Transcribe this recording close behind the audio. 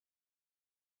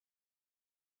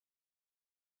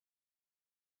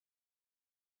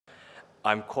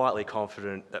I'm quietly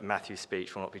confident that Matthew's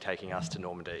speech will not be taking us to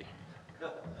Normandy.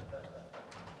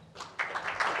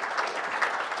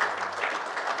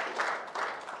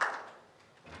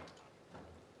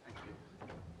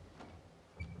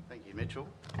 Thank you, Mitchell.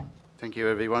 Thank you,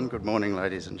 everyone. Good morning,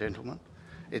 ladies and gentlemen.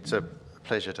 It's a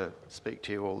pleasure to speak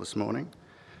to you all this morning.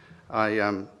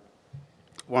 I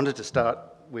wanted to start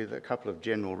with a couple of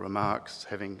general remarks,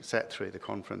 having sat through the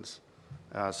conference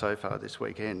so far this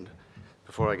weekend,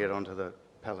 before I get onto the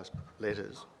Palace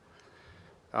letters.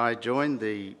 I joined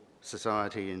the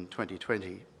Society in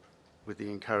 2020 with the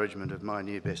encouragement of my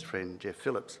new best friend, Jeff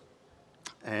Phillips,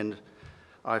 and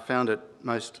I found it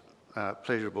most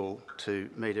pleasurable to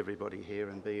meet everybody here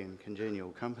and be in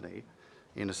congenial company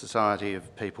in a society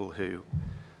of people who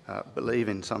believe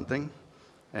in something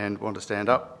and want to stand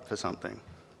up for something.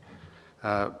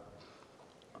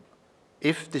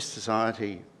 If this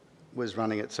society was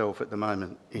running itself at the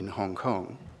moment in Hong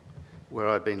Kong, where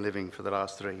I've been living for the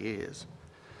last 3 years,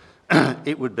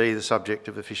 it would be the subject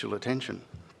of official attention.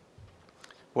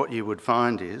 What you would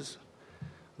find is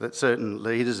that certain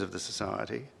leaders of the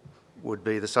society would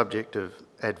be the subject of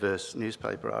adverse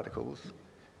newspaper articles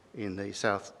in the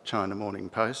South China Morning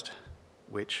Post,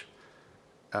 which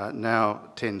now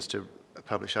tends to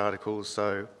publish articles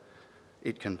so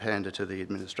it can pander to the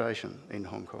administration in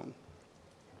Hong Kong.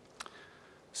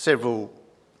 Several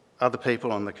other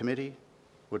people on the committee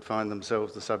would find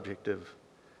themselves the subject of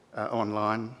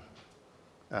online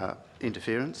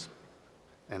interference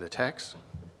and attacks.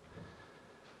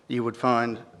 You would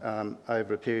find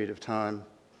over a period of time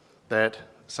that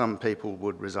some people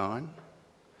would resign,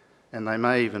 and they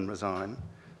may even resign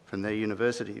from their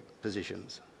university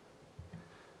positions.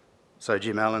 So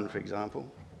Jim Allen, for example,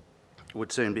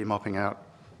 would soon be mopping out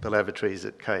the lavatories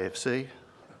at KFC,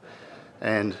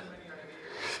 and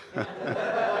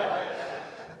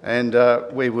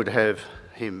we would have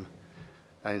him,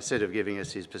 instead of giving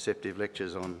us his perceptive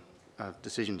lectures on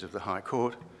decisions of the High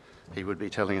Court, he would be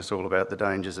telling us all about the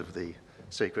dangers of the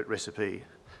secret recipe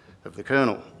of the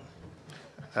Colonel.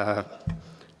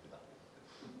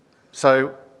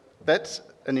 So that's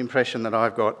an impression that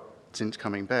I've got since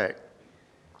coming back.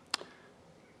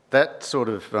 That sort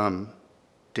of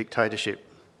dictatorship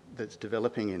that's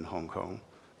developing in Hong Kong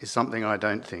is something I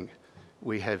don't think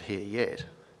we have here yet.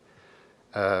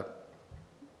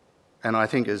 And I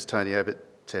think, as Tony Abbott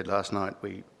said last night,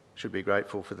 we should be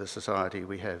grateful for the society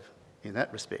we have in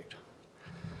that respect.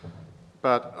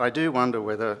 But I do wonder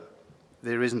whether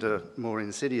there isn't a more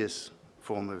insidious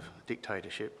form of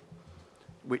dictatorship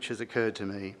which has occurred to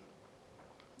me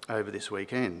over this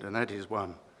weekend, and that is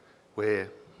one where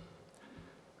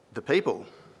the people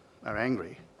are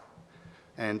angry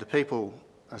and the people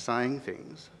are saying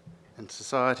things, and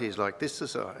societies like this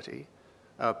society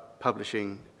are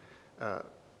publishing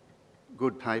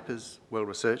good papers,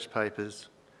 well-researched papers,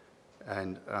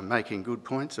 and are making good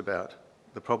points about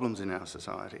the problems in our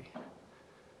society.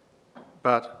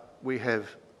 But we have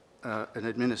an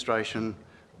administration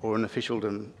or an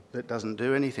officialdom that doesn't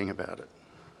do anything about it.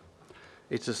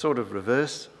 It's a sort of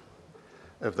reverse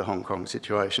of the Hong Kong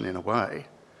situation in a way,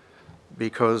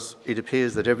 because it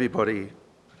appears that everybody,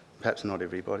 perhaps not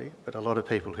everybody, but a lot of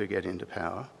people who get into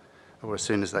power, or as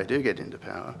soon as they do get into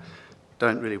power,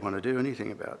 don't really want to do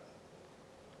anything about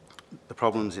the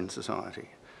problems in society.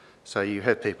 So you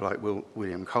have people like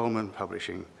William Coleman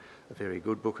publishing a very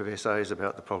good book of essays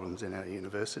about the problems in our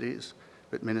universities,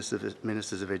 but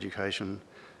ministers of education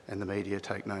and the media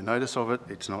take no notice of it.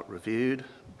 It's not reviewed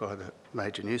by the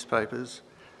major newspapers,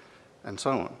 and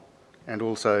so on. And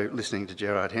also listening to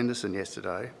Gerard Henderson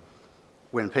yesterday,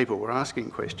 when people were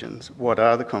asking questions, what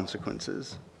are the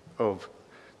consequences of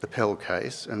the Pell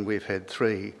case, and we've had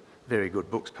 3 very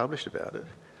good books published about it,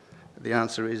 the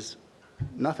answer is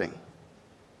nothing.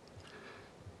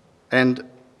 And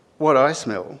what I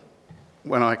smell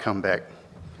when I come back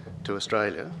to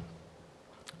Australia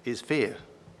is fear.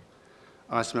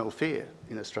 I smell fear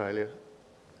in Australia,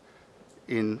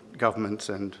 in governments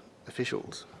and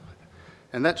officials.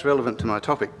 And that's relevant to my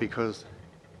topic because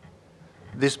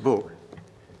this book,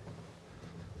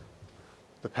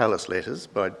 The Palace Letters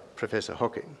by Professor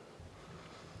Hocking,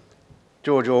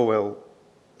 George Orwell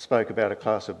spoke about a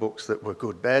class of books that were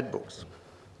good bad books,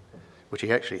 which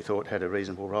he actually thought had a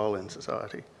reasonable role in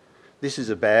society. This is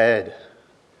a bad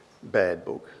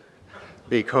book,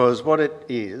 because what it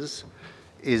is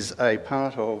a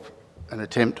part of an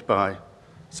attempt by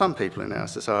some people in our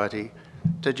society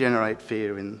to generate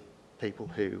fear in people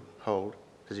who hold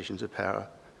positions of power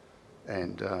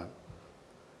and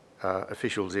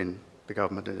officials in the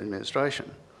government and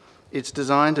administration. It's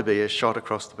designed to be a shot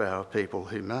across the bow of people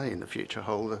who may in the future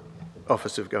hold the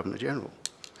Office of Governor-General,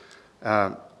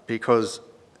 because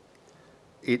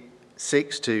it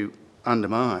seeks to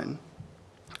undermine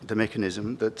the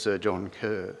mechanism that Sir John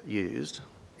Kerr used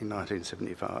in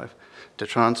 1975 to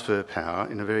transfer power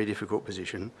in a very difficult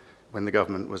position when the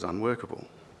government was unworkable.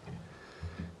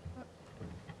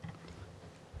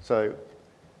 So,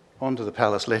 on to the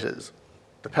Palace letters.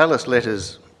 The Palace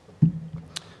letters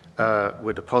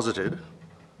were deposited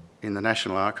in the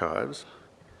National Archives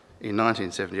in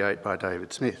 1978 by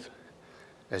David Smith,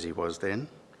 as he was then.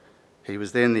 He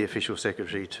was then the official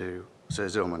secretary to Sir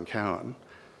Zelman Cowen,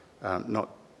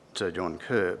 not Sir John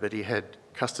Kerr, but he had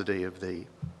custody of the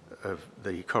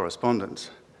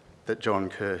correspondence that John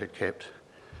Kerr had kept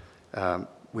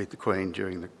with the Queen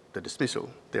during the dismissal.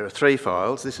 There are 3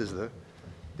 files. This is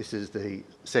the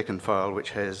second file, which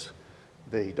has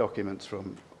the documents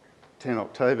from 10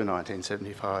 October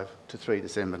 1975 to 3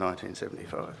 December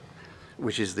 1975,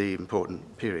 which is the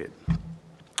important period.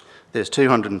 There's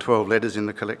 212 letters in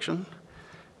the collection,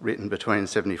 written between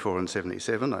 74 and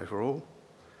 77 overall,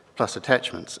 plus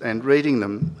attachments. And reading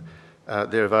them,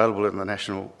 they're available on the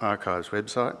National Archives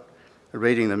website.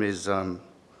 Reading them is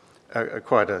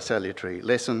quite a salutary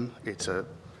lesson.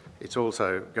 It's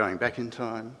also going back in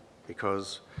time,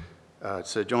 because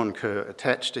Sir John Kerr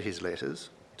attached to his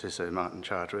letters to Sir Martin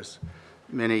Charteris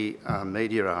many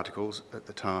media articles at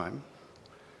the time,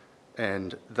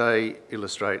 and they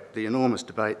illustrate the enormous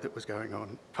debate that was going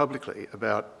on publicly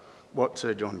about what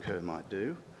Sir John Kerr might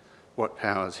do, what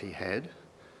powers he had,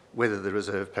 whether the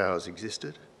reserve powers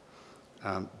existed,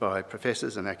 by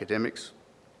professors and academics,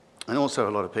 and also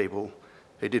a lot of people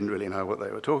who didn't really know what they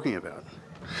were talking about.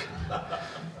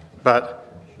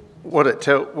 But what it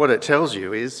tells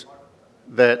you is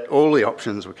that all the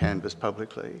options were canvassed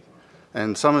publicly,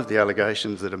 and some of the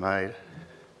allegations that are made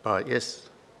by... Yes?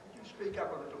 Could you speak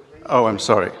up a little, please? Oh, I'm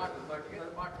sorry. The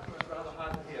microphone's rather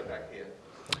hard to hear back here.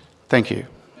 Thank you.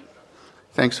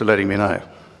 Thanks for letting me know.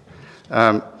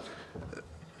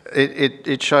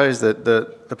 It shows that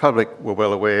the public were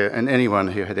well aware, and anyone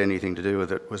who had anything to do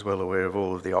with it was well aware of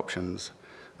all of the options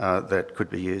that could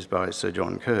be used by Sir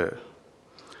John Kerr.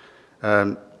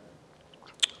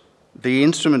 The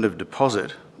instrument of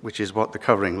deposit, which is what the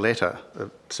covering letter of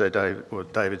Sir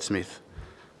David Smith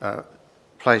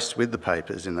placed with the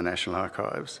papers in the National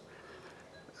Archives,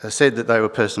 said that they were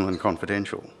personal and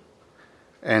confidential,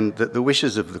 and that the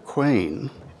wishes of the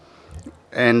Queen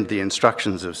and the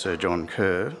instructions of Sir John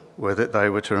Kerr were that they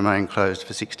were to remain closed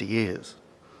for 60 years.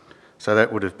 So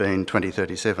that would have been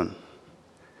 2037.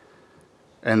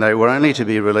 And they were only to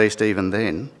be released even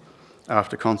then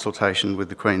after consultation with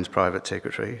the Queen's Private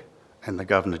Secretary and the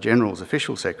Governor-General's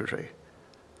official secretary.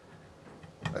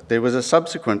 There was a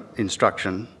subsequent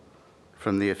instruction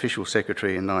from the official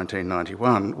secretary in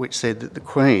 1991 which said that the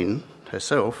Queen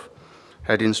herself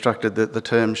had instructed that the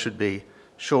term should be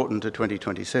shortened to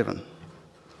 2027.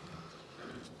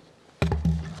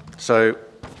 So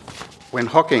when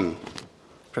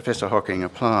Professor Hocking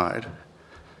applied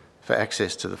for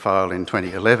access to the file in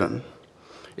 2011,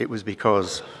 it was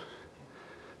because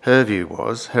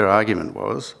her argument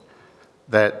was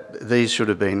that these should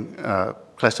have been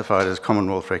classified as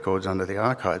Commonwealth records under the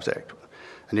Archives Act.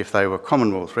 And if they were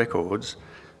Commonwealth records,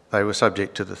 they were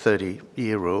subject to the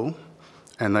 30-year rule,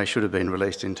 and they should have been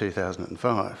released in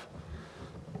 2005.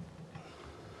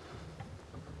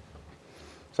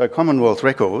 So Commonwealth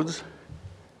records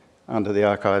under the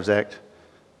Archives Act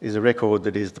is a record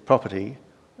that is the property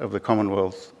of the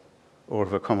Commonwealth or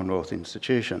of a Commonwealth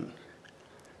institution.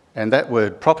 And that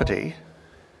word property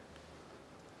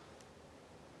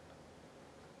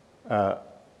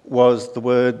was the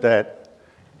word that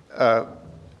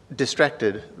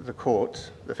distracted the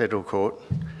courts, the federal court,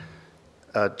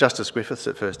 Justice Griffith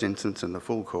at first instance and the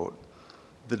full court.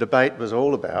 The debate was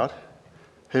all about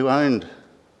who owned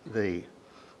the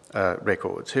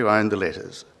records, who owned the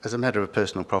letters, as a matter of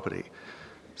personal property.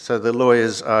 So the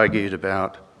lawyers argued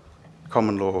about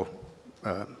common law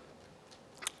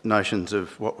notions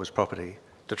of what was property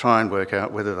to try and work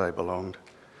out whether they belonged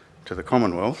to the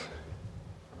Commonwealth.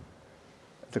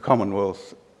 The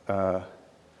Commonwealth,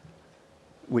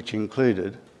 which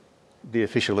included the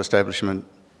official establishment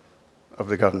of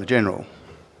the Governor-General.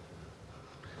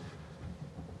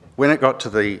 When it got to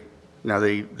the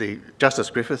Justice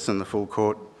Griffiths and the full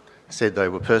court said they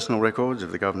were personal records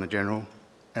of the Governor-General,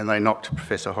 and they knocked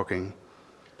Professor Hocking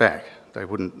back. They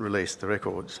wouldn't release the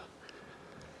records.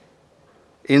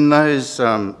 In those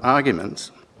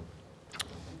arguments,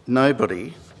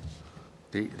 nobody,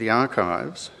 the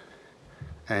archives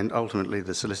and ultimately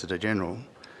the Solicitor General,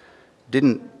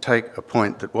 didn't take a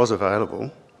point that was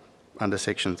available under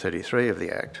Section 33 of the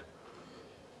Act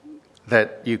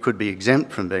that you could be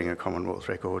exempt from being a Commonwealth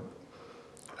record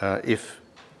if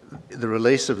the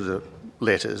release of the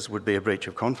letters would be a breach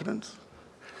of confidence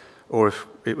or if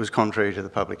it was contrary to the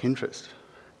public interest.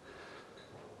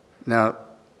 Now,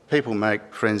 people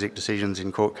make forensic decisions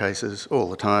in court cases all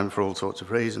the time for all sorts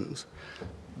of reasons,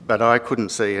 but I couldn't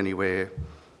see anywhere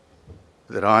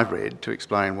that I've read to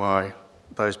explain why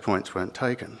those points weren't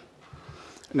taken.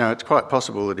 Now, it's quite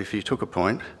possible that if you took a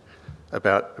point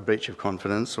about a breach of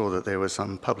confidence or that there was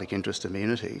some public interest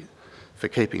immunity for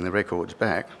keeping the records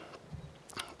back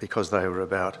because they were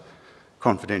about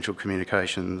confidential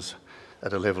communications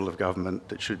at a level of government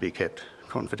that should be kept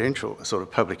confidential, a sort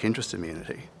of public interest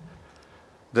immunity,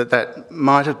 that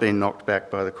might have been knocked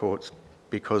back by the courts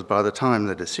because by the time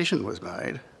the decision was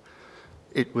made,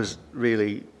 it was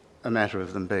really a matter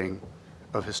of them being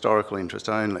of historical interest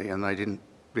only, and they didn't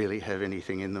really have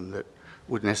anything in them that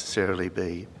would necessarily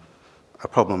be a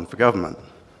problem for government.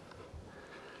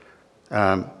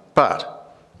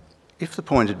 But if the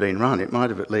point had been run, it might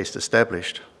have at least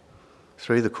established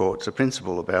through the courts a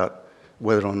principle about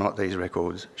whether or not these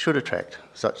records should attract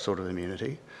such sort of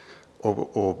immunity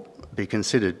or be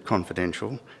considered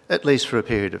confidential, at least for a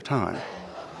period of time.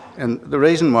 And the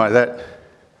reason why that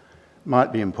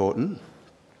might be important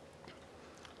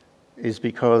is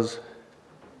because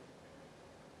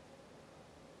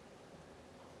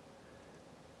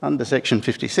under Section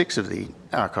 56 of the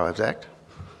Archives Act,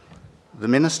 the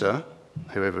Minister,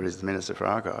 whoever is the Minister for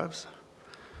Archives,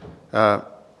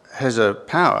 has a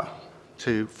power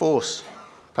to force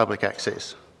public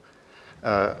access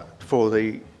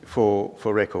for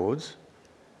records.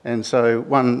 And so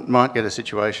one might get a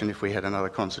situation if we had another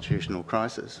constitutional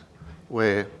crisis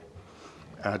where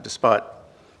despite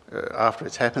after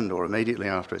it's happened or immediately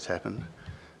after it's happened,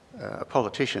 a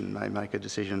politician may make a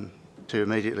decision to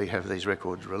immediately have these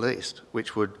records released,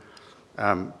 which would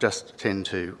just tend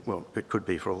to, well, it could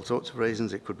be for all sorts of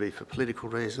reasons, it could be for political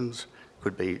reasons, it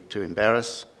could be to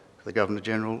embarrass the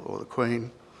Governor-General or the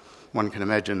Queen. One can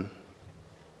imagine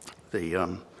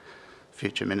the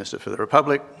future Minister for the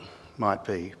Republic might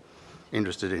be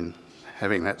interested in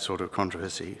having that sort of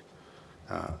controversy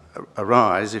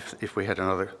arise if we had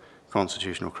another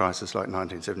constitutional crisis like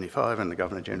 1975 and the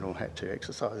Governor-General had to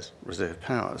exercise reserve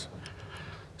powers.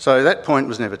 So that point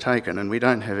was never taken, and we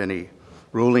don't have any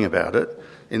ruling about it.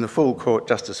 In the full court,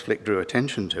 Justice Flick drew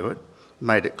attention to it,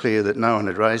 made it clear that no one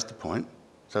had raised the point,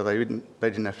 so they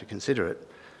didn't have to consider it.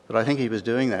 But I think he was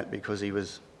doing that because he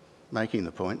was making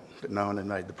the point that no one had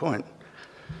made the point.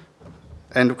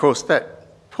 And of course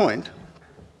that point,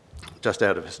 just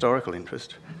out of historical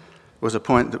interest, was a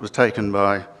point that was taken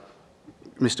by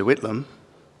Mr Whitlam,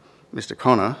 Mr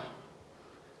Connor,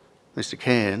 Mr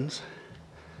Cairns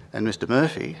and Mr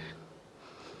Murphy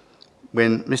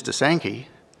when Mr Sankey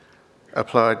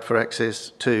applied for access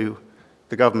to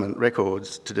the government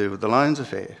records to do with the loans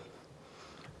affair.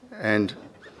 And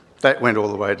that went all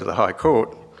the way to the High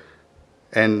Court,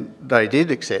 and they did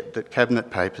accept that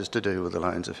cabinet papers to do with the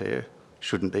loans affair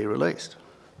shouldn't be released,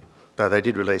 though they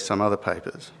did release some other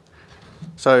papers.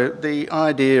 So the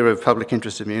idea of public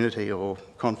interest immunity or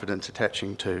confidence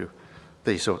attaching to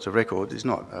these sorts of records is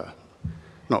not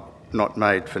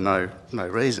made for no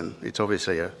reason. It's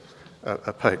obviously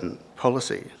a potent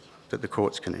policy that the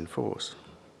courts can enforce.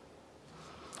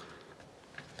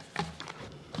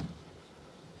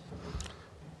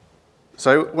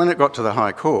 So when it got to the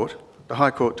High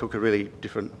Court took a really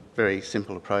different, very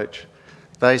simple approach.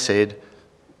 They said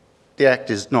the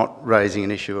Act is not raising an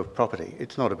issue of property.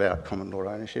 It's not about common law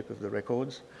ownership of the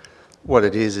records. What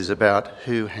it is about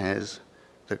who has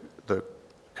the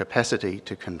capacity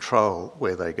to control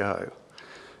where they go.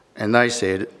 And they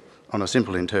said, on a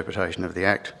simple interpretation of the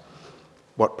Act,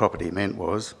 what property meant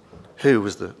was who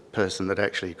was the person that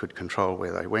actually could control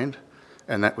where they went,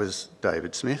 and that was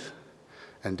David Smith.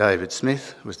 And David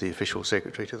Smith was the official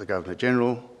secretary to the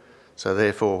Governor-General, so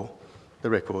therefore the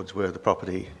records were the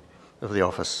property of the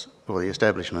office or the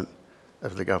establishment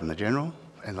of the Governor-General,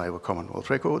 and they were Commonwealth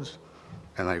records,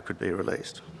 and they could be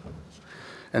released.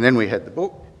 And then we had the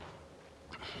book.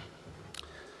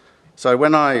 So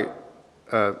when I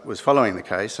was following the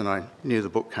case and I knew the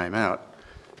book came out,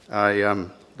 the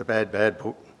Bad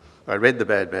Book, I read the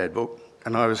Bad Book,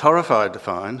 and I was horrified to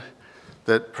find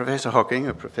that Professor Hocking,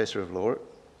 a professor of law at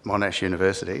Monash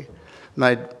University,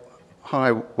 made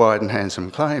high, wide and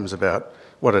handsome claims about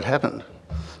what had happened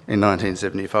in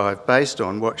 1975 based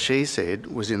on what she said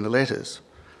was in the letters.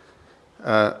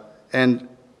 And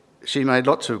she made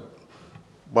lots of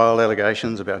wild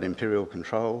allegations about imperial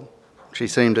control. She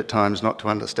seemed at times not to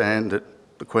understand that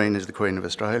the Queen is the Queen of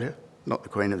Australia, not the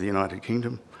Queen of the United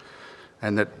Kingdom.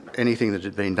 and that anything that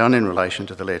had been done in relation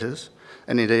to the letters,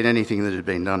 and indeed anything that had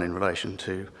been done in relation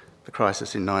to the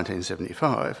crisis in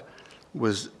 1975,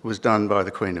 was done by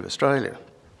the Queen of Australia.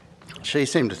 She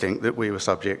seemed to think that we were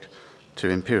subject to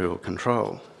imperial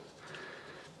control.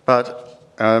 But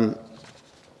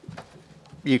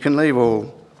you can leave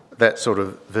all that sort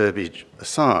of verbiage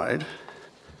aside,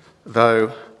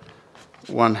 though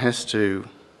one has to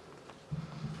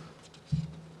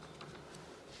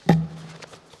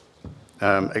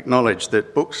acknowledge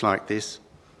that books like this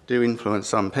do influence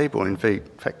some people. In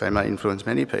fact, they may influence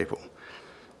many people.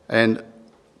 And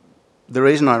the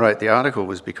reason I wrote the article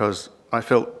was because I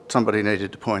felt somebody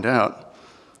needed to point out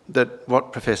that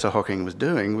what Professor Hocking was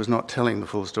doing was not telling the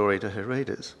full story to her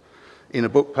readers. In a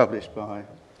book published by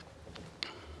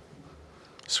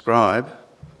Scribe,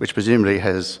 which presumably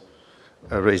has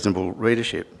a reasonable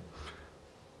readership.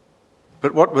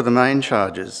 But what were the main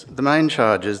charges? The main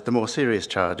charges, the more serious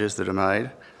charges that are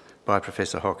made by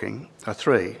Professor Hocking, are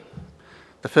three.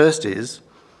 The first is,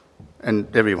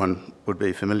 and everyone would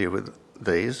be familiar with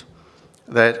these,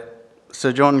 that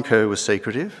Sir John Kerr was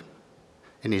secretive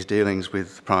in his dealings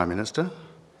with the Prime Minister,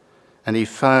 and he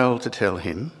failed to tell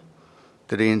him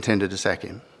that he intended to sack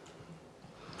him.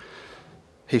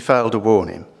 He failed to warn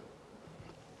him.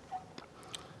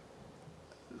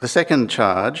 The second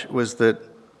charge was that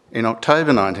in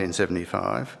October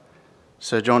 1975,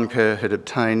 Sir John Kerr had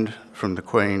obtained from the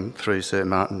Queen through Sir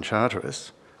Martin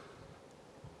Charteris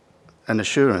an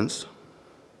assurance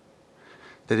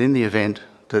that in the event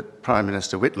that Prime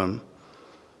Minister Whitlam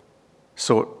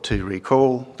sought to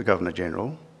recall the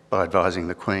Governor-General by advising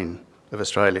the Queen of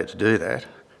Australia to do that,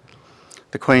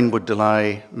 the Queen would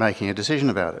delay making a decision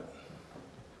about it.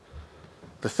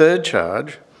 The third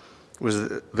charge was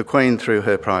that the Queen, through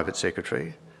her private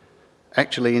secretary,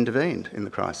 actually intervened in the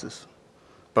crisis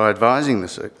by advising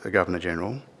the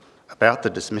Governor-General about the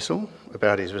dismissal,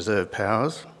 about his reserve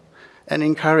powers, and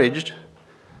encouraged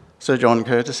Sir John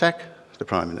Kerr to sack the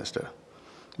Prime Minister,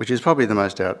 which is probably the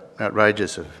most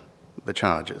outrageous of the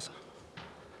charges.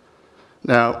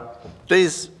 Now,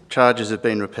 these charges have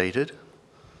been repeated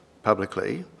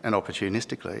publicly and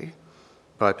opportunistically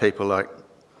by people like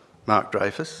Mark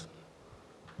Dreyfus,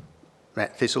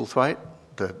 Matt Thistlethwaite,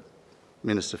 the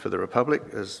Minister for the Republic,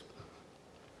 as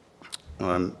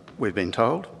we've been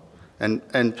told, and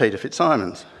Peter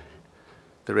Fitzsimons,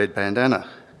 the Red Bandana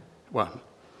one,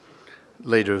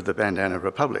 leader of the Bandana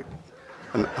Republic.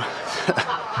 And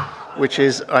which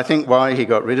is, I think, why he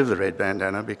got rid of the Red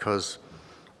Bandana, because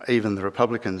even the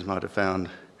Republicans might have found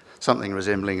something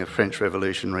resembling a French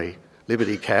Revolutionary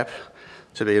Liberty cap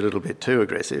to be a little bit too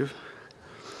aggressive.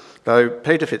 Though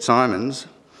Peter Fitzsimons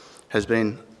has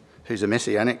been, who's a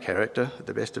messianic character at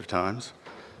the best of times,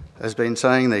 has been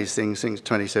saying these things since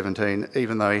 2017,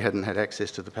 even though he hadn't had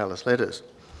access to the palace letters.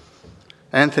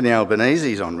 Anthony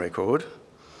Albanese is on record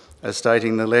as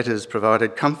stating the letters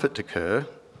provided comfort to Kerr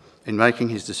in making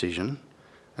his decision,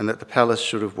 and that the palace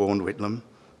should have warned Whitlam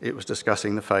it was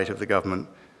discussing the fate of the government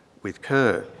with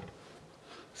Kerr.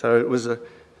 So it was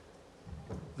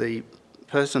the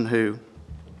person who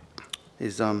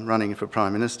is running for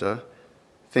Prime Minister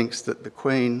thinks that the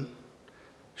Queen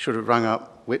should have rung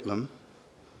up Whitlam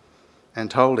and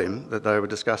told him that they were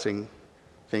discussing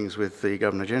things with the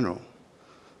Governor-General,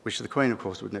 which the Queen, of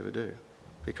course, would never do,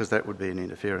 because that would be an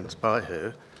interference by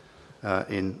her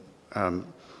in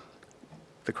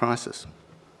the crisis.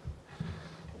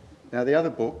 Now, the other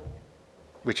book,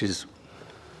 which is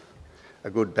a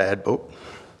good bad book,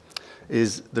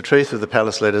 is The Truth of the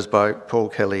Palace Letters by Paul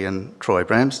Kelly and Troy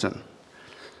Bramston.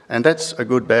 And that's a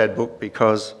good bad book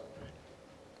because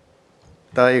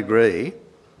they agree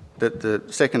that the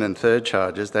second and third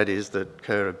charges, that is, that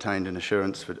Kerr obtained an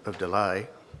assurance of delay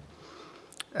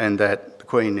and that the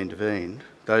Queen intervened,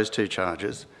 those two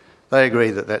charges, they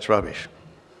agree that that's rubbish.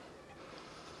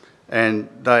 And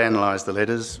they analysed the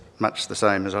letters, much the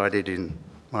same as I did in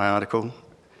my article,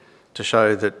 to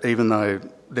show that even though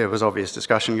there was obvious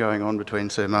discussion going on between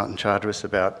Sir Martin Charteris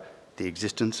about the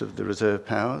existence of the reserve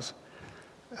powers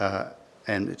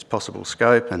and its possible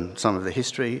scope and some of the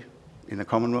history in the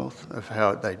Commonwealth of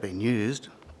how they'd been used,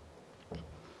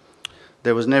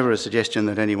 there was never a suggestion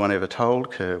that anyone ever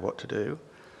told Kerr what to do.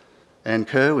 And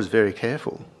Kerr was very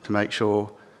careful to make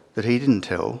sure that he didn't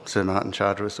tell Sir Martin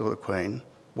Charteris or the Queen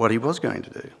what he was going to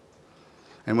do.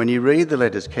 And when you read the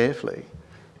letters carefully,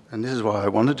 and this is why I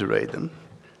wanted to read them,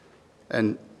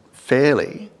 and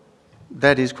fairly,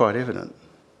 that is quite evident.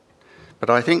 But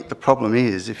I think the problem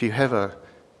is, if you have a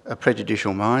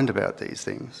prejudicial mind about these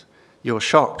things, you're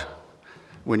shocked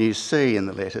when you see in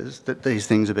the letters that these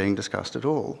things are being discussed at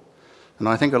all. And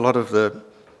I think a lot of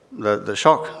the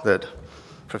shock that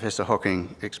Professor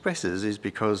Hocking expresses is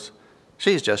because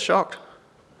she's just shocked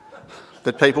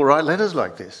that people write letters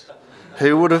like this.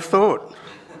 Who would have thought?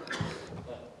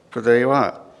 But there you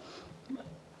are.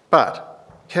 But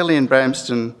Kelly and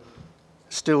Bramston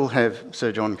still have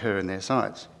Sir John Kerr in their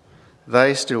sights.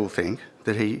 They still think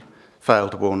that he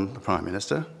failed to warn the Prime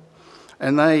Minister,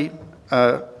 and they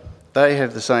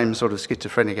have the same sort of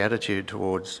schizophrenic attitude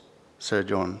towards Sir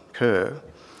John Kerr.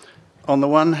 On the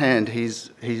one hand,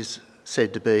 he's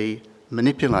said to be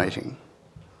manipulating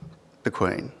the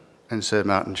Queen and Sir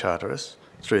Martin Charteris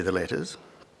through the letters.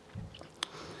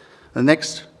 The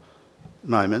next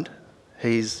moment,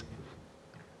 he's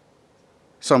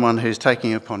someone who's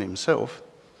taking upon himself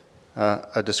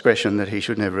a discretion that he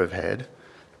should never have had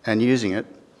and using it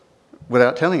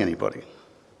without telling anybody.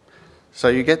 So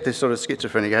you get this sort of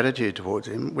schizophrenic attitude towards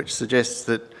him, which suggests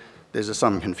that there's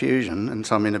some confusion and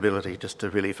some inability just to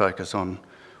really focus on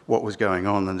what was going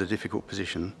on and the difficult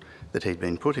position that he'd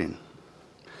been put in.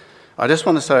 I just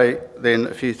want to say then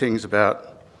a few things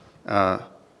about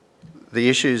the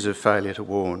issues of failure to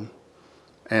warn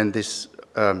and this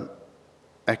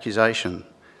accusation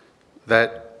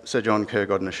that Sir John Kerr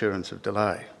got an assurance of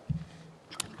delay,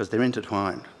 because they're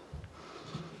intertwined.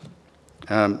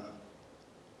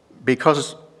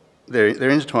 Because they're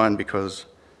intertwined because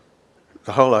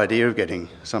the whole idea of getting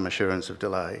some assurance of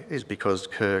delay is because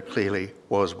Kerr clearly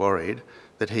was worried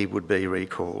that he would be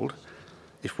recalled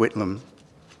if Whitlam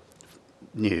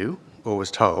knew or was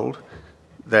told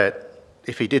that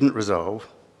if he didn't resolve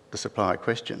the supply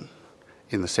question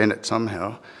in the Senate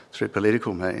somehow through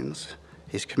political means,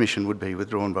 his commission would be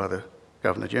withdrawn by the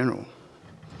Governor-General.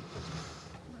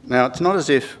 Now, it's not as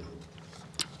if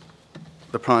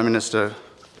the Prime Minister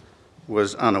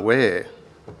was unaware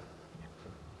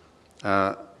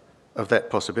of that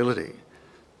possibility,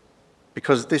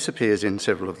 because this appears in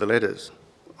several of the letters.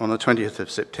 On the 20th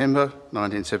of September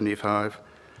 1975,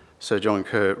 Sir John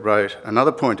Kerr wrote,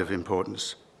 "Another point of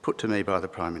importance put to me by the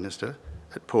Prime Minister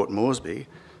at Port Moresby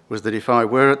was that if I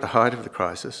were at the height of the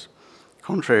crisis,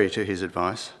 contrary to his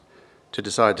advice, to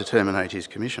decide to terminate his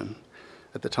commission,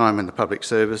 at the time when the public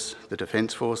service, the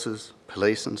Defence Forces,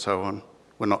 police and so on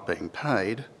were not being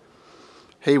paid,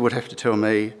 he would have to tell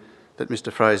me that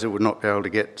Mr Fraser would not be able to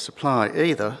get supply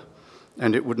either,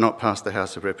 and it would not pass the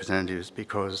House of Representatives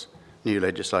because new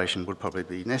legislation would probably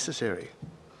be necessary."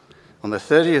 On the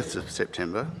 30th of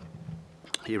September,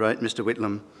 he wrote, "Mr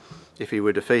Whitlam, if he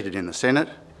were defeated in the Senate,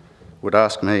 would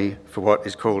ask me for what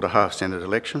is called a half-Senate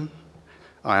election.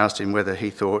 I asked him whether he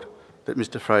thought that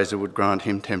Mr Fraser would grant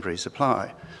him temporary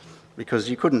supply, because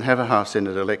you couldn't have a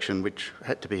half-Senate election which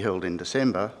had to be held in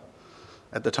December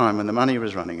at the time when the money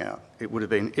was running out. It would have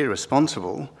been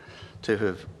irresponsible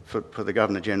for the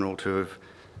Governor-General to have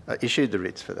issued the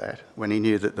writs for that when he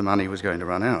knew that the money was going to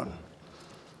run out.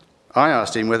 I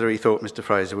asked him whether he thought Mr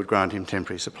Fraser would grant him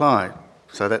temporary supply,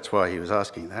 so that's why he was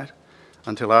asking that,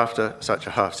 until after such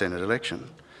a half-Senate election.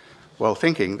 While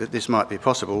thinking that this might be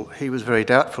possible, he was very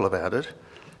doubtful about it.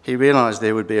 He realised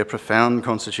there would be a profound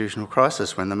constitutional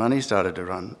crisis when the money started to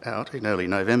run out in early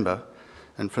November,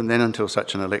 and from then until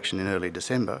such an election in early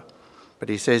December. But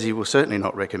he says he will certainly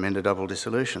not recommend a double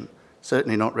dissolution,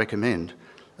 certainly not recommend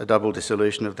a double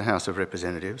dissolution of the House of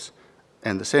Representatives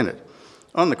and the Senate.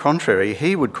 On the contrary,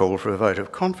 he would call for a vote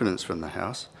of confidence from the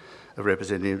House of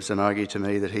Representatives and argue to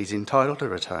me that he's entitled to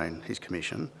retain his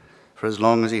commission for as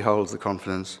long as he holds the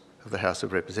confidence of the House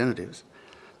of Representatives,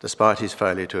 despite his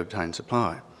failure to obtain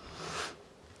supply."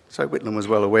 So Whitlam was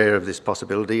well aware of this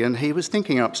possibility, and he was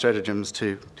thinking up stratagems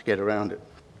to get around it.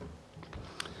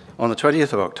 On the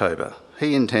 20th of October,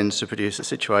 he intends to produce a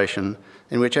situation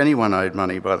in which anyone owed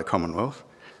money by the Commonwealth,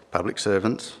 public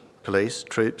servants, police,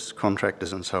 troops,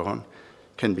 contractors and so on,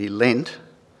 can be lent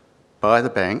by the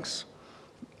banks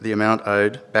the amount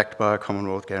owed backed by a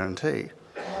Commonwealth guarantee.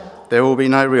 There will be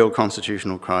no real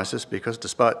constitutional crisis because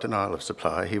despite denial of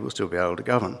supply, he will still be able to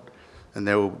govern. And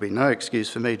there will be no excuse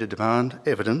for me to demand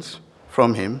evidence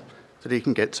from him that he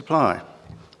can get supply,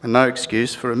 and no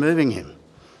excuse for removing him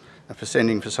and for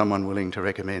sending for someone willing to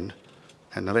recommend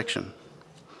an election.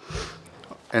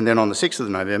 And then on the 6th of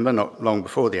November, not long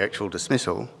before the actual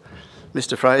dismissal,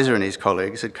 Mr Fraser and his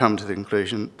colleagues had come to the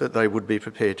conclusion that they would be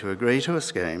prepared to agree to a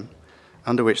scheme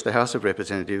under which the House of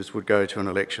Representatives would go to an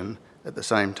election at the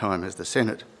same time as the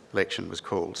Senate election was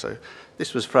called. So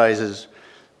this was Fraser's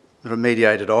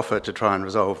mediated offer to try and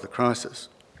resolve the crisis.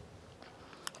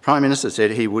 The Prime Minister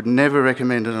said he would never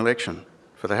recommend an election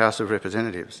for the House of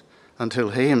Representatives until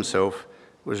he himself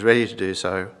was ready to do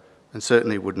so, and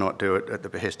certainly would not do it at the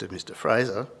behest of Mr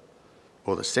Fraser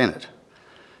or the Senate.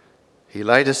 He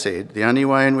later said the only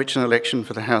way in which an election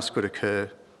for the House could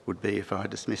occur would be if I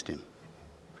dismissed him.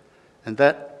 And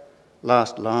that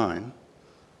last line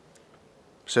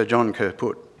Sir John Kerr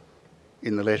put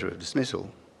in the letter of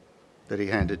dismissal that he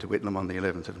handed to Whitlam on the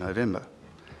 11th of November.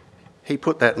 He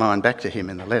put that line back to him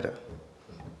in the letter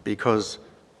because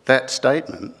that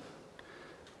statement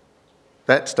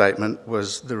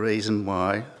was the reason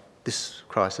why this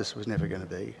crisis was never going to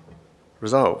be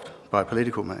resolved by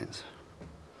political means.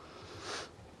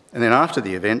 And then after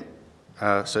the event,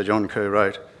 Sir John Kerr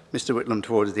wrote, "Mr Whitlam,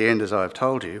 towards the end, as I have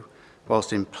told you,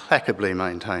 whilst implacably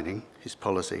maintaining his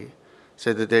policy,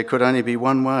 said that there could only be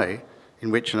one way in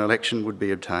which an election would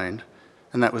be obtained,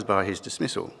 and that was by his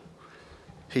dismissal.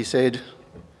 He said,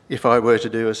 if I were to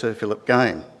do a Sir Philip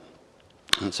Game."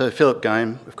 And Sir Philip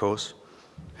Game, of course,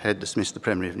 had dismissed the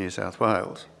Premier of New South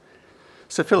Wales.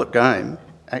 Sir Philip Game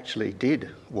actually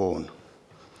did warn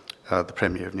the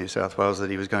Premier of New South Wales that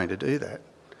he was going to do that.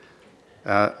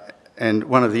 And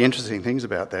one of the interesting things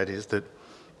about that is that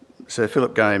Sir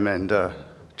Philip Game and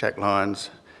Jack Lyons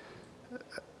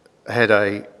had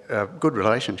a good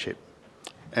relationship,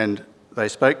 and they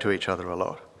spoke to each other a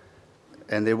lot.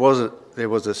 And there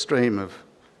was a stream of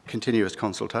continuous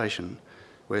consultation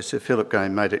where Sir Philip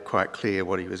Game made it quite clear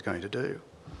what he was going to do.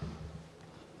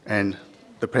 And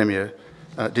the Premier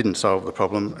didn't solve the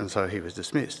problem, and so he was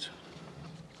dismissed.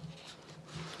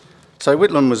 So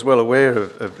Whitlam was well aware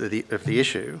of the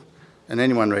issue, and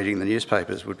anyone reading the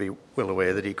newspapers would be well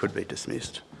aware that he could be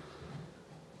dismissed.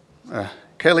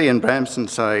 Kelly and Bramson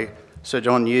say Sir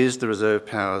John used the reserve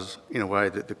powers in a way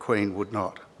that the Queen would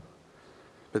not.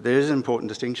 But there is an important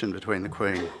distinction between the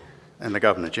Queen and the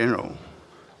Governor-General,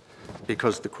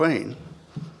 because the Queen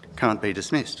can't be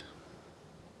dismissed,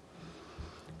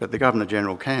 but the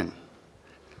Governor-General can.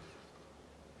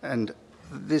 And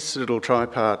this little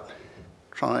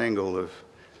triangle of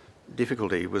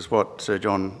difficulty was what Sir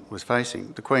John was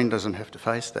facing. The Queen doesn't have to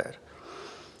face that.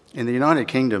 In the United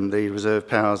Kingdom, the reserve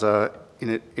powers are,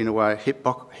 in a way, hip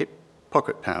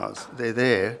pocket powers. They're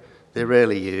there, they're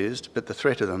rarely used, but the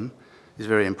threat of them is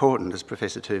very important, as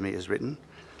Professor Toomey has written.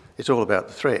 It's all about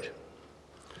the threat.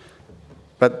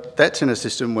 But that's in a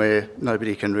system where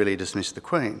nobody can really dismiss the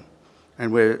Queen,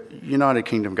 and where United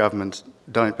Kingdom governments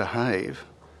don't behave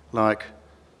like,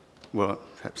 well,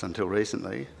 perhaps until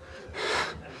recently,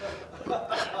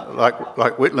 like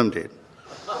Whitlam did,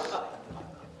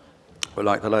 or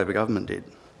like the Labor government did.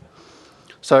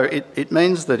 So it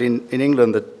means that in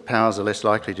England the powers are less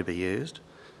likely to be used,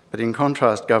 but in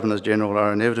contrast, Governors-General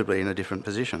are inevitably in a different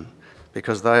position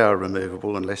because they are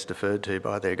removable and less deferred to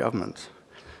by their governments.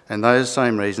 And those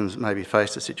same reasons may be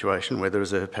faced a situation where the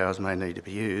reserve powers may need to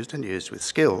be used, and used with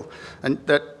skill. And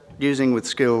that using with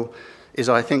skill is,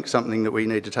 I think, something that we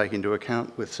need to take into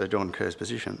account with Sir John Kerr's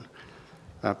position.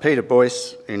 Peter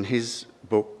Boyce, in his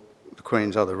book, The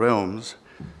Queen's Other Realms,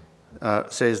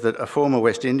 says that a former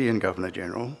West Indian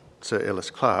Governor-General, Sir Ellis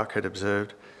Clark, had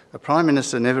observed, "A Prime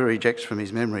Minister never rejects from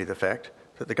his memory the fact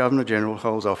that the Governor-General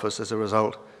holds office as a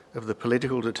result of the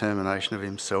political determination of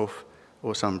himself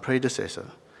or some predecessor.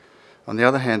 On the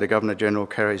other hand, a Governor-General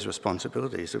carries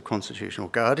responsibilities of constitutional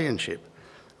guardianship,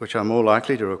 which are more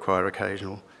likely to require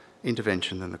occasional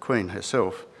intervention than the Queen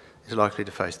herself is likely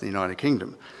to face the United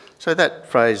Kingdom." So that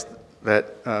phrase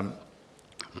that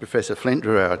Professor Flint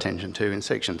drew our attention to in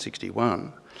section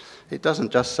 61, it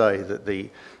doesn't just say that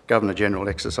the Governor-General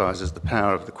exercises the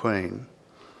power of the Queen.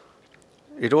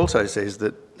 It also says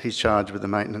that he's charged with the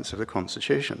maintenance of the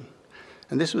Constitution.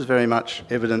 And this was very much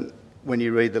evident when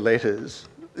you read the letters.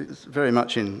 It's very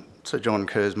much in Sir John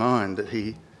Kerr's mind that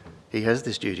he has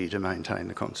this duty to maintain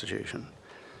the Constitution.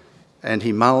 And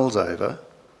he mulls over,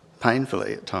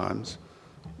 painfully at times,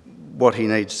 what he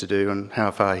needs to do and how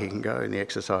far he can go in the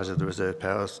exercise of the reserve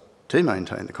powers to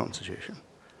maintain the Constitution.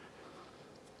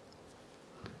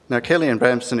 Now, Kelly and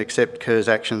Bramston accept Kerr's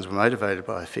actions were motivated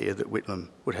by a fear that Whitlam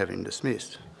would have him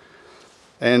dismissed.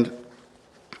 And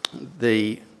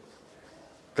the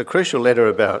crucial letter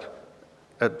about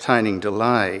obtaining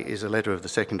delay is a letter of the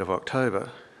 2nd of October,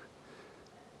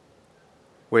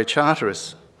 where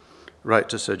Charterists wrote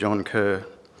to Sir John Kerr,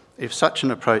 "If such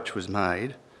an approach was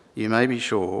made, you may be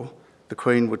sure the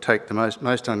Queen would take the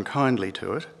most unkindly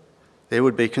to it. There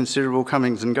would be considerable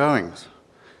comings and goings.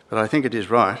 But I think it is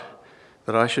right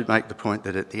that I should make the point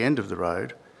that at the end of the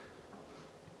road,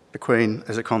 the Queen,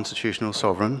 as a constitutional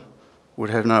sovereign, would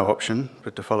have no option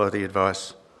but to follow the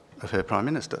advice of her Prime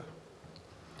Minister."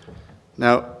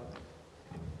 Now,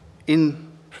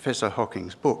 in Professor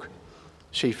Hocking's book,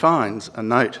 she finds a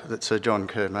note that Sir John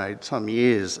Kerr made some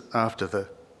years after the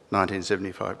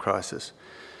 1975 crisis,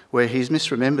 where he's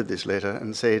misremembered this letter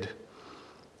and said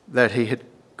that he had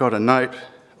got a note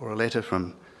or a letter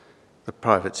from the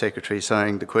private secretary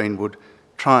saying the Queen would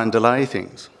try and delay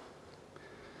things.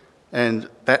 And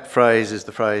that phrase is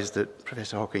the phrase that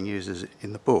Professor Hocking uses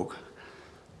in the book,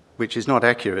 which is not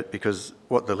accurate because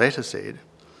what the letter said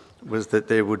was that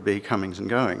there would be comings and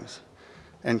goings.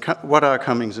 And what are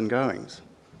comings and goings?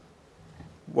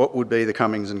 What would be the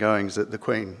comings and goings that the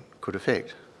Queen could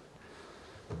effect?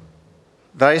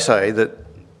 They say that,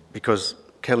 because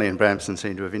Kelly and Bramson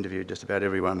seem to have interviewed just about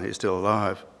everyone who's still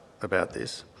alive about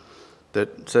this,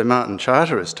 that Sir Martin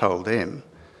Charteris told them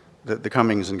that the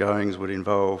comings and goings would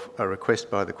involve a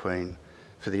request by the Queen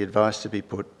for the advice to be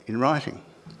put in writing,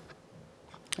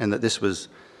 and that this was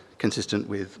consistent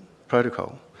with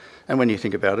protocol. And when you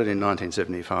think about it, in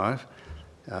 1975,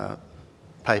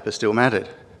 paper still mattered.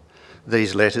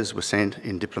 These letters were sent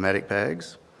in diplomatic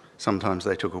bags. Sometimes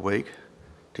they took a week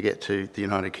to get to the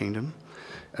United Kingdom.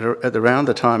 At around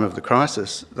the time of the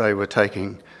crisis, they were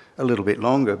taking a little bit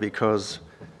longer because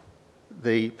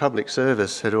the public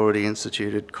service had already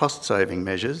instituted cost-saving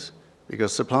measures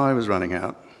because supply was running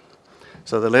out.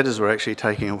 So the letters were actually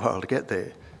taking a while to get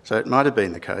there. So it might have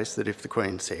been the case that if the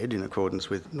Queen said, in accordance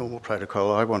with normal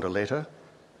protocol, I want a letter,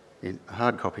 a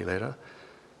hard copy letter,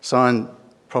 signed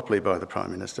properly by the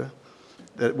Prime Minister,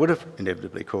 that it would have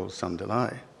inevitably caused some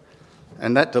delay.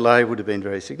 And that delay would have been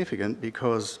very significant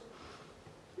because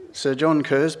Sir John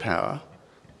Kerr's power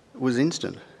was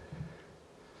instant,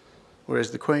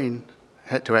 whereas the Queen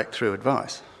had to act through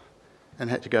advice and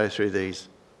had to go through these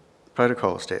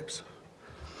protocol steps.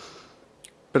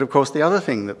 But of course, the other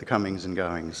thing that the comings and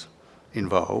goings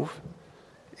involve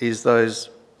is those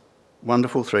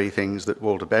wonderful three things that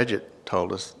Walter Bagehot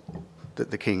told us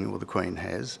that the King or the Queen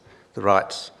has: the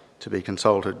rights to be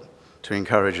consulted, to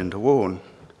encourage and to warn.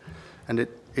 And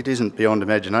it isn't beyond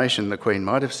imagination the Queen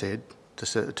might have said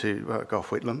to Gough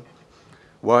Whitlam,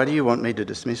 why do you want me to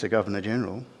dismiss a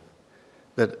Governor-General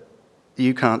that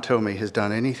you can't tell me has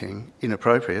done anything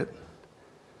inappropriate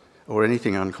or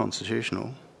anything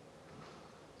unconstitutional?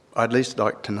 I'd at least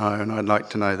like to know, and I'd like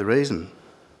to know the reason.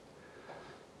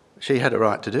 She had a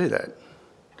right to do that.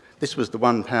 This was the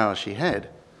one power she had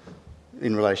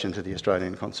in relation to the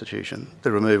Australian Constitution,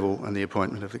 the removal and the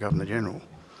appointment of the Governor-General.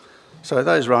 So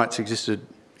those rights existed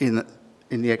in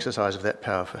the exercise of that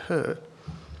power for her.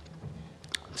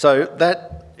 So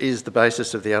that is the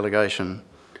basis of the allegation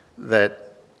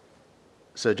that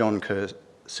Sir John Kerr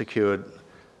secured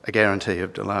a guarantee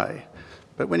of delay.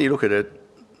 But when you look at it,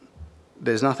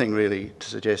 there's nothing really to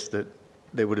suggest that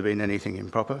there would have been anything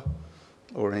improper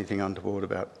or anything untoward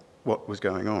about what was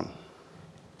going on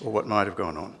or what might have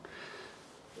gone on.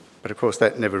 But of course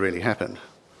that never really happened.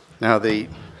 Now the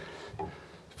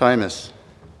famous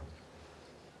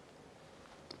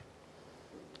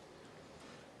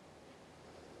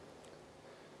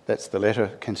that's the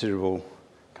letter, Considerable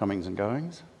Comings and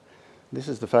Goings. This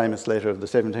is the famous letter of the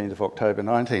 17th of October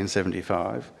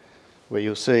 1975, where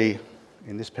you'll see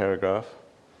in this paragraph,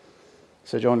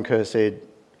 Sir John Kerr said,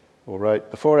 or wrote,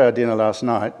 before our dinner last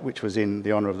night, which was in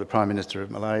the honour of the Prime Minister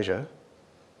of Malaysia,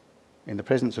 in the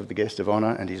presence of the guest of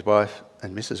honour and his wife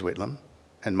and Mrs. Whitlam,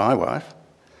 and my wife,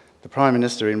 the Prime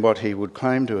Minister, in what he would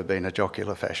claim to have been a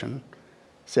jocular fashion,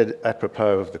 said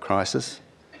apropos of the crisis,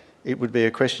 it would be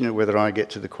a question of whether I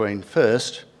get to the Queen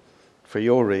first for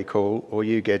your recall or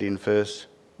you get in first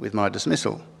with my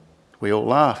dismissal. We all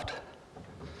laughed.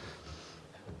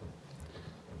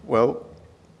 Well,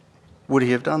 would he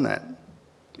have done that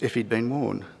if he'd been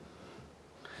warned?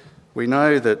 We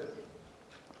know that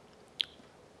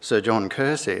Sir John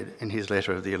Kerr said in his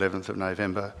letter of the 11th of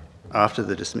November, after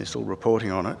the dismissal,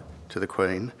 reporting on it to the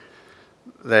Queen,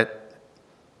 that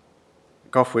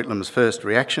Gough Whitlam's first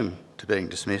reaction to being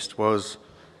dismissed was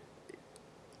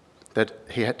that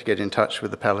he had to get in touch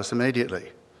with the palace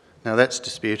immediately. Now that's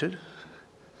disputed,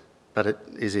 but it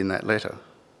is in that letter.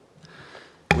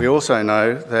 We also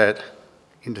know that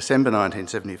in December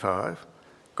 1975,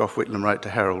 Gough Whitlam wrote to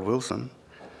Harold Wilson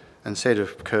and said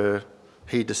of Kerr,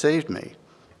 he deceived me,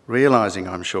 realising,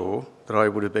 I'm sure, that I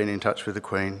would have been in touch with the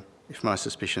Queen if my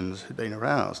suspicions had been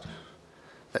aroused.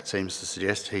 That seems to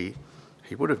suggest he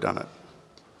would have done it.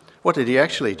 What did he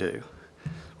actually do?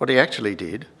 What he actually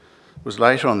did was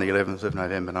later on the 11th of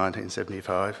November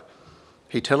 1975,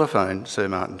 he telephoned Sir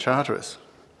Martin Charteris.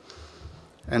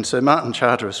 And Sir Martin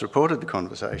Charteris reported the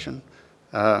conversation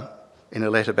in a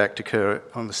letter back to Kerr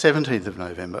on the 17th of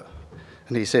November.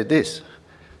 And he said this,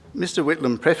 Mr.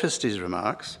 Whitlam prefaced his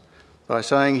remarks by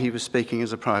saying he was speaking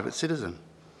as a private citizen.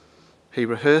 He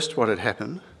rehearsed what had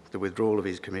happened, the withdrawal of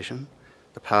his commission,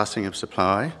 the passing of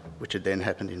supply, which had then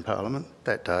happened in Parliament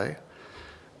that day,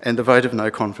 and the vote of no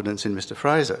confidence in Mr.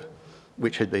 Fraser,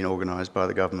 which had been organised by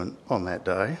the government on that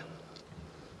day.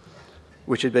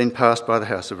 which had been passed by the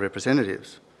House of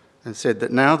Representatives, and said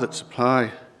that now that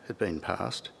supply had been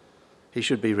passed, he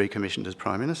should be recommissioned as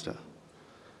Prime Minister,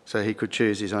 so he could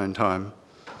choose his own time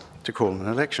to call an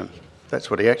election. That's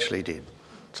what he actually did.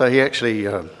 So he actually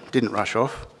didn't rush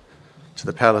off to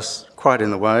the palace quite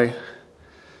in the way,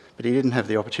 but he didn't have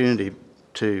the opportunity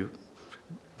to,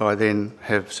 by then,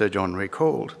 have Sir John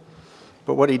recalled.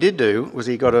 But what he did do was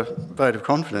he got a vote of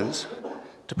confidence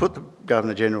to put the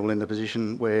Governor-General in the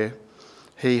position where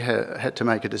he had to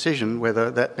make a decision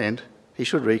whether that meant he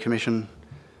should recommission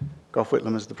Gough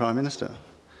Whitlam as the Prime Minister.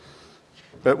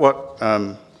 But what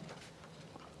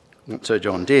Sir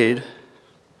John did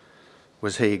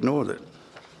was he ignored it.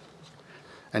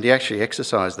 And he actually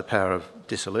exercised the power of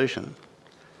dissolution.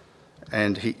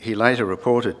 And he later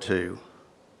reported to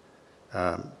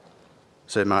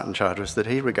Sir Martin Charteris that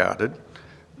he regarded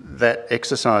that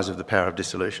exercise of the power of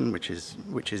dissolution, which is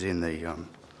in the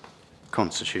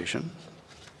Constitution,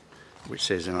 which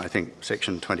says in, I think,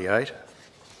 section 28,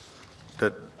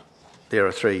 that there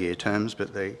are 3-year terms,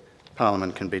 but the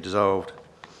Parliament can be dissolved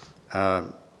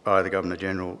by the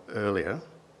Governor-General earlier,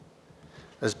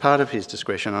 as part of his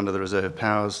discretion under the reserve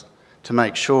powers to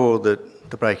make sure that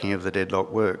the breaking of the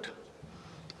deadlock worked.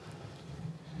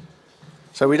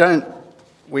 So we don't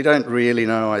really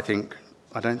know, I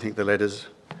don't think the letters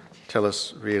tell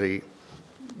us really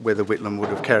whether Whitlam would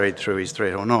have carried through his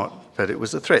threat or not, but it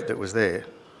was a threat that was there.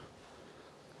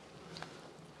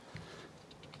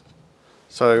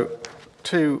 So,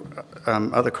 two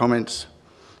other comments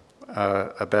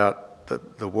about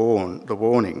the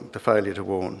warning, the failure to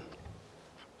warn.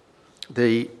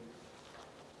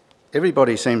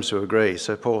 Everybody seems to agree,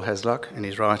 Sir Paul Hasluck in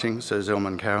his writing, Sir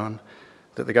Zelman Cowen,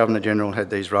 that the Governor-General had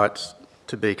these rights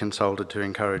to be consulted, to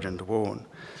encourage and to warn.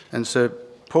 And Sir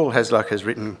Paul Hasluck has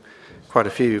written quite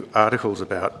a few articles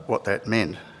about what that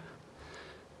meant.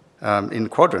 In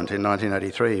Quadrant in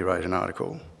 1983 he wrote an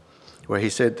article where he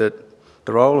said that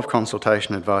the role of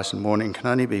consultation, advice and warning can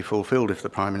only be fulfilled if the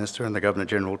Prime Minister and the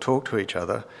Governor-General talk to each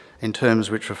other in terms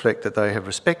which reflect that they have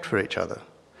respect for each other.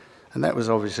 And that was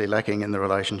obviously lacking in the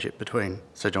relationship between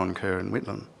Sir John Kerr and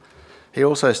Whitlam. He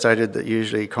also stated that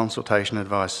usually consultation,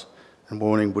 advice and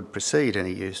warning would precede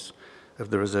any use of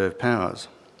the reserve powers.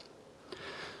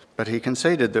 But he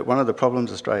conceded that one of the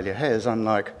problems Australia has,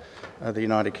 unlike the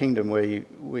United Kingdom where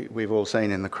we've all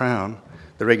seen in The Crown,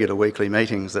 the regular weekly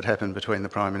meetings that happen between the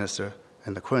Prime Minister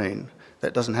and the Queen,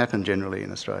 that doesn't happen generally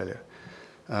in Australia.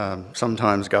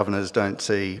 Sometimes governors don't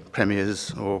see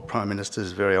premiers or prime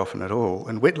ministers very often at all,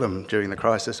 and Whitlam during the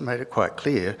crisis made it quite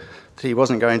clear that he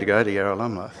wasn't going to go to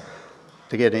Yarralumla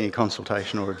to get any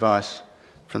consultation or advice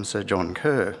from Sir John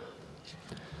Kerr.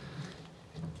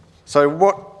 So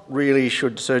what really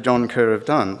should Sir John Kerr have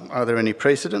done? Are there any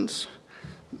precedents?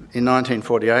 In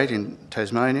 1948 in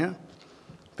Tasmania,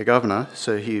 the Governor,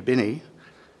 Sir Hugh Binney,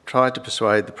 tried to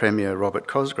persuade the Premier Robert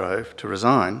Cosgrove to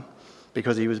resign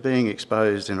because he was being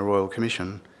exposed in a Royal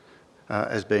Commission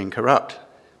as being corrupt.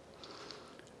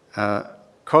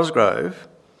 Cosgrove,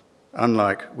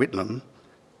 unlike Whitlam,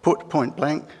 put point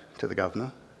blank to the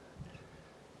Governor,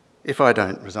 "If I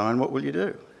don't resign, what will you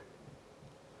do?"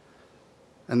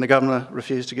 And the Governor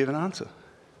refused to give an answer,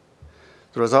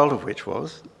 the result of which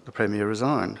was the Premier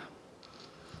resigned.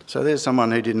 So there's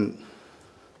someone who didn't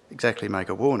exactly make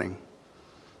a warning,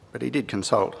 but he did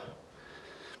consult.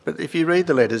 But if you read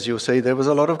the letters, you'll see there was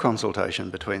a lot of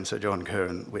consultation between Sir John Kerr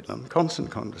and Whitlam,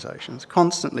 constant conversations,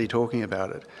 constantly talking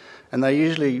about it. And they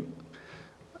usually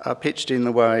are pitched in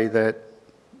the way that,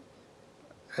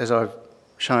 as I've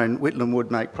shown, Whitlam would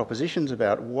make propositions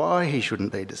about why he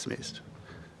shouldn't be dismissed.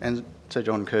 And Sir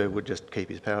John Kerr would just keep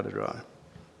his powder dry,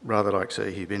 rather like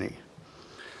Sir Hugh Binney.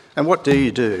 And what do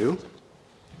you do?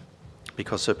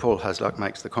 Because Sir Paul Hasluck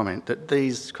makes the comment that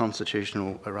these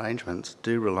constitutional arrangements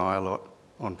do rely a lot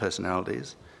on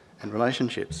personalities and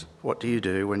relationships. What do you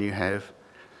do when you have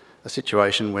a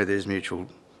situation where there's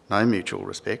no mutual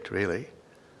respect, really,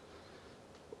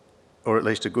 or at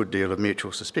least a good deal of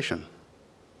mutual suspicion,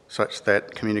 such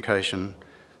that communication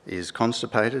is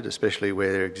constipated, especially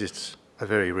where there exists a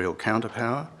very real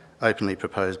counterpower, openly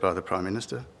proposed by the Prime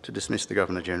Minister, to dismiss the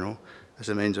Governor-General as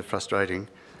a means of frustrating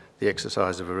the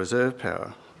exercise of a reserve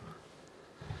power.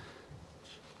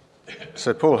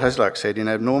 So Paul Hasluck said, in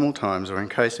abnormal times or in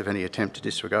case of any attempt to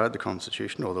disregard the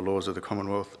Constitution or the laws of the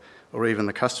Commonwealth or even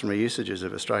the customary usages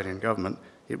of Australian government,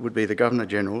 it would be the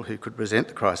Governor-General who could present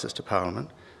the crisis to Parliament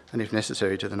and, if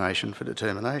necessary, to the nation for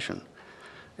determination.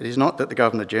 It is not that the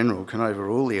Governor-General can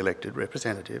overrule the elected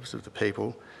representatives of the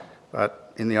people,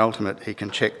 but in the ultimate he can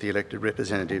check the elected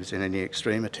representatives in any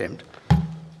extreme attempt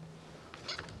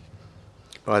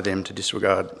by them to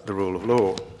disregard the rule of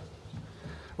law.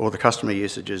 or the customary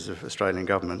usages of Australian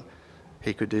government,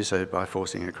 he could do so by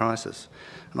forcing a crisis.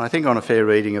 And I think on a fair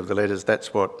reading of the letters,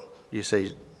 that's what you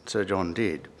see Sir John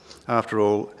did. After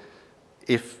all,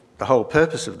 if the whole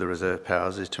purpose of the reserve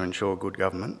powers is to ensure good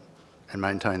government and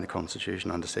maintain the Constitution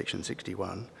under Section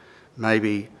 61,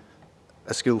 maybe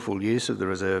a skillful use of the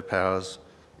reserve powers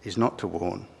is not to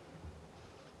warn.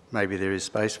 Maybe there is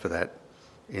space for that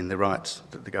in the rights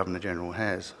that the Governor-General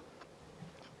has.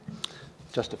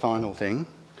 Just a final thing.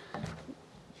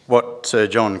 What Sir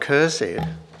John Kerr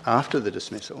said after the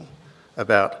dismissal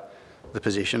about the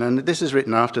position, and this is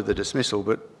written after the dismissal,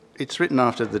 but it's written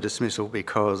after the dismissal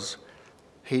because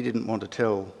he didn't want to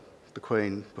tell the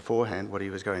Queen beforehand what he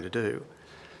was going to do.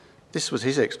 This was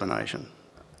his explanation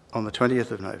on the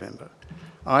 20th of November.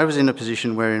 I was in a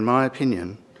position where, in my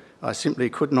opinion, I simply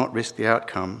could not risk the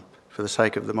outcome for the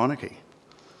sake of the monarchy.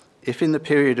 If in the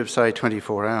period of, say,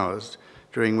 24 hours,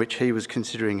 during which he was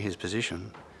considering his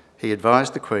position, he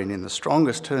advised the Queen in the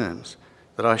strongest terms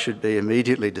that I should be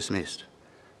immediately dismissed,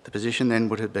 the position then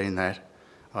would have been that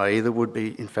I either would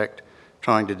be, in fact,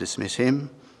 trying to dismiss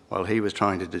him while he was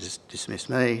trying to dismiss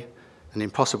me, an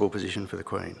impossible position for the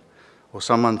Queen, or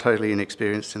someone totally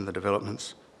inexperienced in the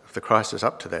developments of the crisis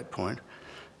up to that point,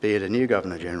 be it a new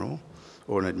Governor-General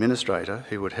or an administrator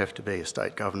who would have to be a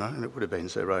state governor, and it would have been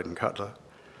Sir Roden Cutler,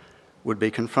 would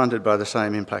be confronted by the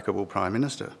same implacable Prime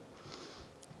Minister.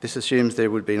 This assumes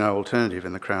there would be no alternative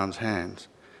in the Crown's hands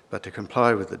but to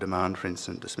comply with the demand for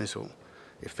instant dismissal.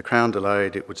 If the Crown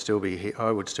delayed, it would still be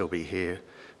I would still be here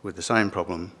with the same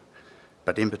problem,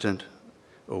 but impotent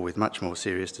or with much more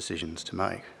serious decisions to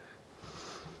make.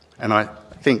 And I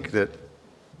think that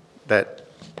that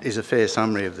is a fair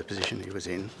summary of the position he was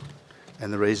in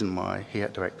and the reason why he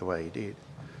had to act the way he did.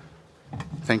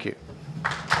 Thank you.